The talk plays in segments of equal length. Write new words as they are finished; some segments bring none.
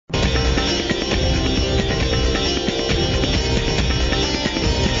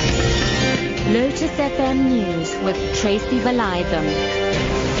FM News with Tracy Valaydham.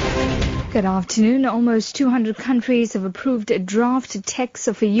 Good afternoon. Almost 200 countries have approved a draft text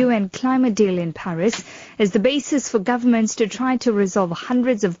of a UN climate deal in Paris as the basis for governments to try to resolve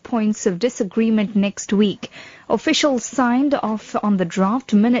hundreds of points of disagreement next week. Officials signed off on the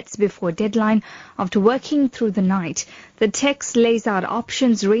draft minutes before deadline after working through the night. The text lays out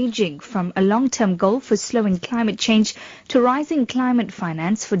options ranging from a long-term goal for slowing climate change to rising climate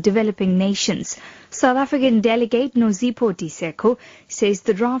finance for developing nations. South African delegate Nozipho Diseko says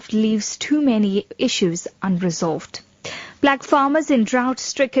the draft leaves too many issues unresolved. Black farmers in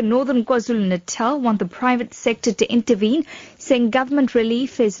drought-stricken northern KwaZulu-Natal want the private sector to intervene, saying government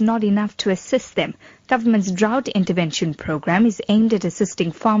relief is not enough to assist them. Government's drought intervention program is aimed at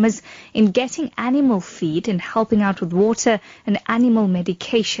assisting farmers in getting animal feed and helping out with water and animal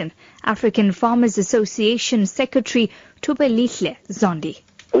medication. African Farmers Association Secretary Thubelihle Zondi.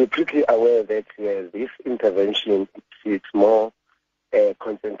 We're pretty aware that this intervention is more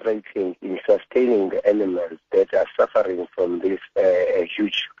concentrating in sustaining the animals that are suffering from this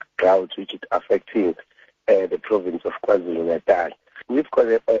huge drought which is affecting the province of KwaZulu-Natal. We've got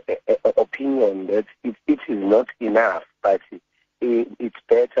an opinion that it is not enough, but it's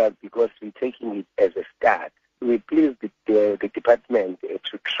better because we're taking it as a start. We please the department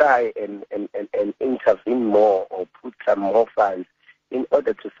to try and intervene more or put some more funds in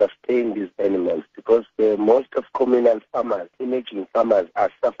order to sustain these animals, because most of communal farmers, emerging farmers, are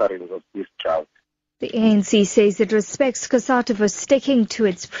suffering of this drought. The ANC says it respects COSATU for sticking to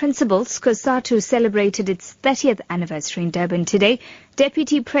its principles. COSATU celebrated its 30th anniversary in Durban today.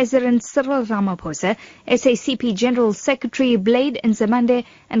 Deputy President Cyril Ramaphosa, SACP General Secretary Blade Nzimande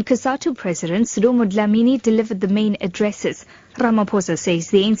and COSATU President Serame Dlamini delivered the main addresses. Ramaphosa says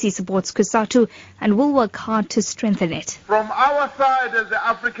the ANC supports COSATU and will work hard to strengthen it. From our side as the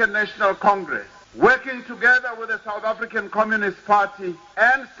African National Congress, working together with the South African Communist Party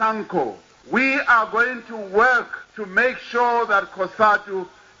and SANCO, we are going to work to make sure that COSATU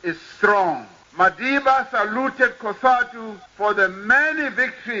is strong. Madiba saluted COSATU for the many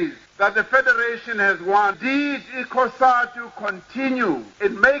victories that the Federation has won. Indeed, COSATU continue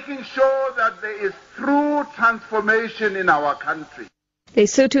in making sure that there is true transformation in our country.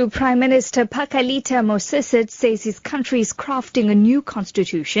 Lesotho Prime Minister Pakalitha Mosisat says his country is crafting a new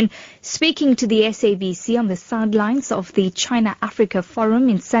constitution. Speaking to the SABC on the sidelines of the China-Africa Forum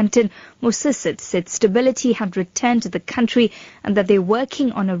in Sandton, Mosisat said stability had returned to the country and that they're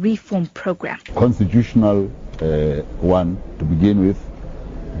working on a reform program. Constitutional one to begin with,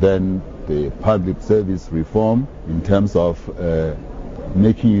 then the public service reform in terms of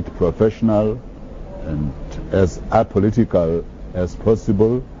making it professional and as apolitical as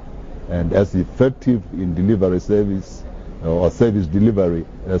possible and as effective in delivery service or service delivery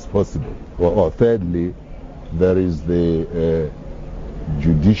as possible. Or thirdly, there is the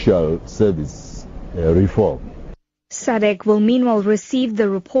judicial service reform. SADC will meanwhile receive the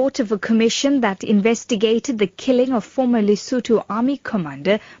report of a commission that investigated the killing of former Lesotho Army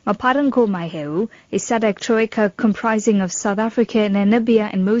Commander Maparango Maheu. A SADC troika comprising of South Africa, Namibia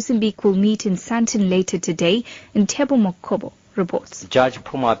and Mozambique will meet in Sandton later today. In Tebo Mokobo reports. Judge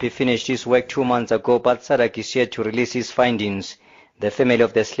Pumapi finished his work 2 months ago, but SADC is yet to release his findings. The family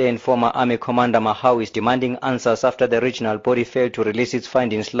of the slain former Army Commander Maheu is demanding answers after the regional body failed to release its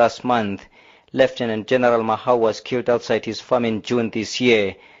findings last month. Lieutenant General Maheu was killed outside his farm in June this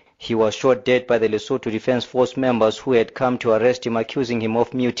year. He was shot dead by the Lesotho Defence Force members who had come to arrest him, accusing him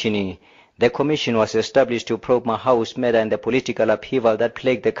of mutiny. The commission was established to probe Maheu's murder and the political upheaval that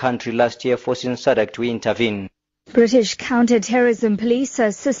plagued the country last year, forcing SADC to intervene. British counter-terrorism police are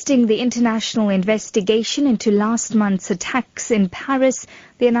assisting the international investigation into last month's attacks in Paris.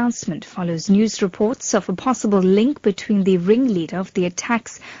 The announcement follows news reports of a possible link between the ringleader of the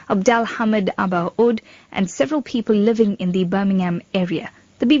attacks, Abdelhamid Abaoud, and several people living in the Birmingham area.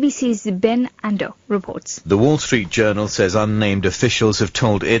 The BBC's Ben Ando reports. The Wall Street Journal says unnamed officials have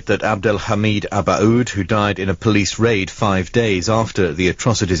told it that Abdelhamid Abaoud, who died in a police raid 5 days after the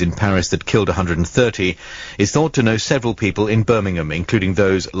atrocities in Paris that killed 130, is thought to know several people in Birmingham, including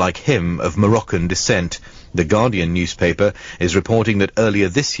those, like him, of Moroccan descent. The Guardian newspaper is reporting that earlier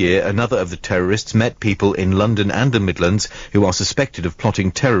this year, another of the terrorists met people in London and the Midlands who are suspected of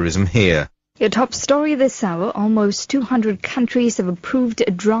plotting terrorism here. Your top story this hour, almost 200 countries have approved a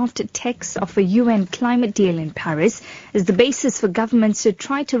draft text of a UN climate deal in Paris as the basis for governments to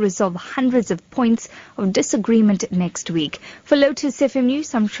try to resolve hundreds of points of disagreement next week. For Lotus FM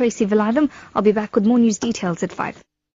News, I'm Tracy Valaydham. I'll be back with more news details at 5.